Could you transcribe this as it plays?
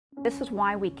This is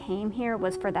why we came here,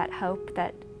 was for that hope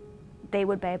that they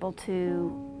would be able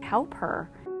to help her.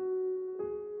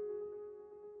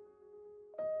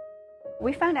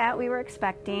 We found out we were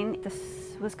expecting. This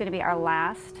was going to be our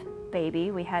last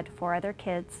baby. We had 4 other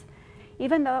kids.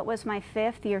 Even though it was my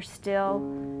 5th, you're still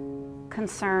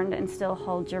concerned and still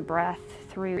hold your breath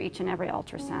through each and every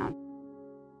ultrasound.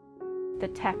 The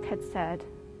tech had said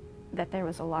that there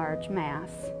was a large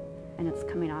mass and it's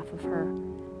coming off of her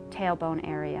tailbone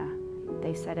area.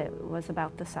 They said it was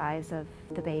about the size of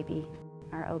the baby.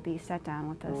 Our OB sat down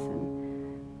with us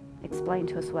and explained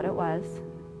to us what it was,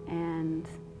 and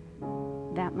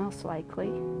that most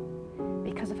likely,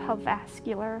 because of how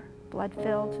vascular,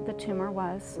 blood-filled the tumor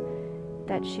was,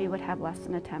 that she would have less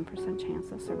than a 10%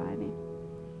 chance of surviving.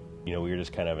 You know, we were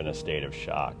just kind of in a state of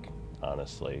shock,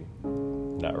 honestly,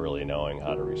 not really knowing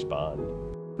how to respond.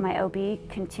 My OB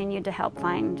continued to help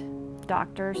find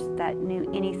doctors that knew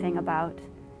anything about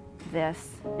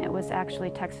this. It was actually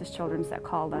Texas Children's that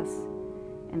called us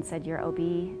and said, your OB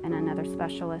and another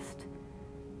specialist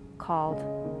called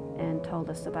and told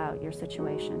us about your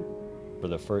situation. For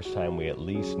the first time, we at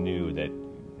least knew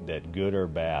that good or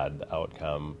bad the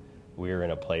outcome, we were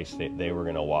in a place that they were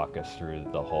going to walk us through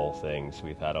the whole thing. So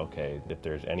we thought, okay, if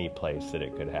there's any place that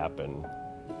it could happen,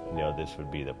 you know, this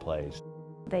would be the place.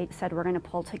 They said we're going to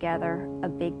pull together a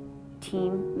big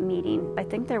team meeting. I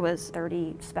think there was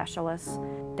 30 specialists.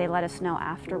 They let us know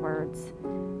afterwards.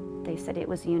 They said it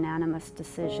was a unanimous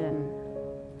decision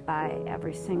by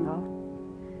every single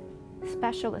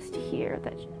specialist here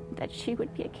that she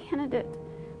would be a candidate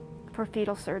for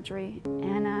fetal surgery.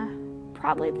 And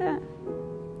probably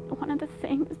one of the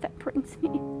things that brings me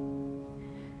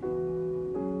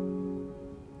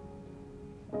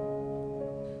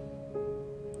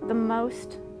the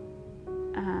most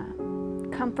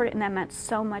comfort, and that meant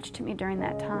so much to me during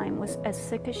that time, was as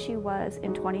sick as she was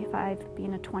in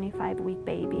being a 25-week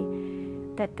baby,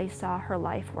 that they saw her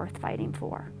life worth fighting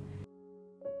for.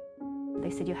 They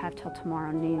said, you have till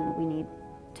tomorrow noon. We need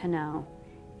to know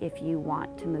if you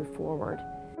want to move forward.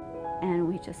 And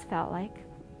we just felt like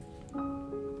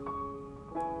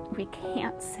we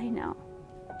can't say no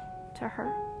to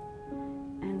her.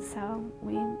 And so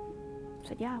we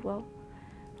said, yeah, well,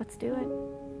 let's do it.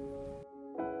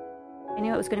 I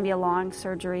knew it was going to be a long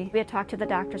surgery. We had talked to the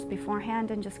doctors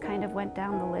beforehand and just kind of went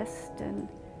down the list and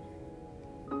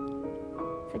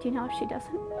said, you know, if she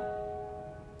doesn't,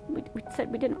 we said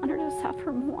we didn't want her to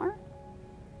suffer more.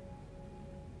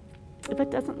 If it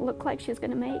doesn't look like she's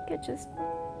going to make it, just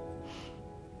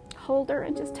hold her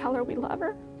and just tell her we love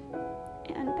her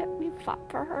and that we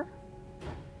fought for her.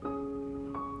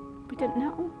 We didn't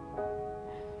know.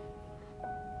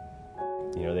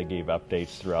 You know, they gave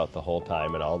updates throughout the whole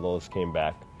time, and all those came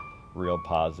back real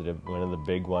positive. One of the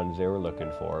big ones they were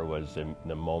looking for was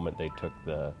the moment they took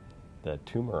the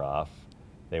tumor off,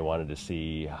 they wanted to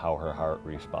see how her heart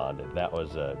responded. That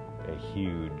was a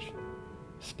huge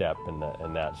step in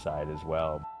that side as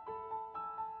well.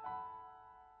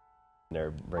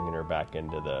 They're bringing her back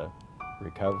into the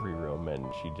recovery room, and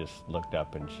she just looked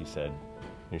up and she said,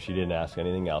 you know, she didn't ask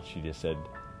anything else. She just said,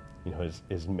 you know,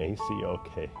 is Macie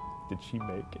okay? Did she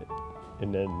make it?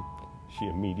 And then she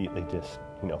immediately just,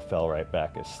 you know, fell right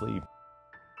back asleep.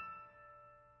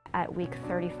 At week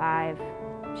 35,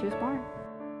 she was born.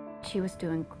 She was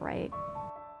doing great.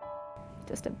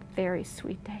 Just a very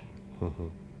sweet day. Mm-hmm.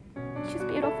 She's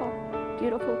beautiful,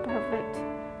 beautiful, perfect.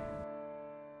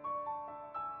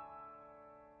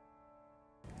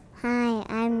 Hi,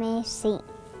 I'm Macie.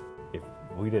 If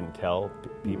we didn't tell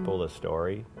people the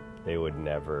story, they wouldn't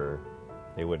have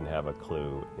a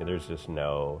clue. There's just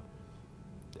no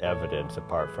evidence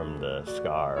apart from the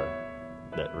scar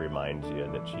that reminds you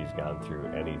that she's gone through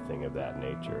anything of that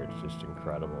nature. It's just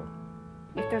incredible.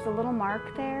 If there's a little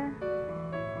mark there,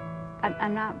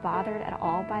 I'm not bothered at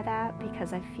all by that,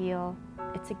 because I feel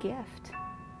it's a gift.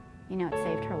 You know, it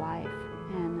saved her life,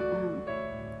 and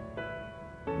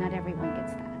not everyone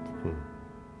gets that.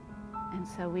 And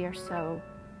so we are so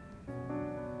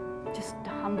just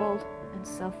humbled and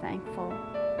so thankful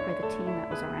for the team that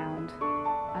was around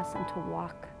us and to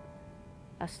walk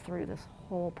us through this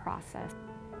whole process.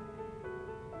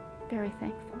 Very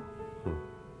thankful.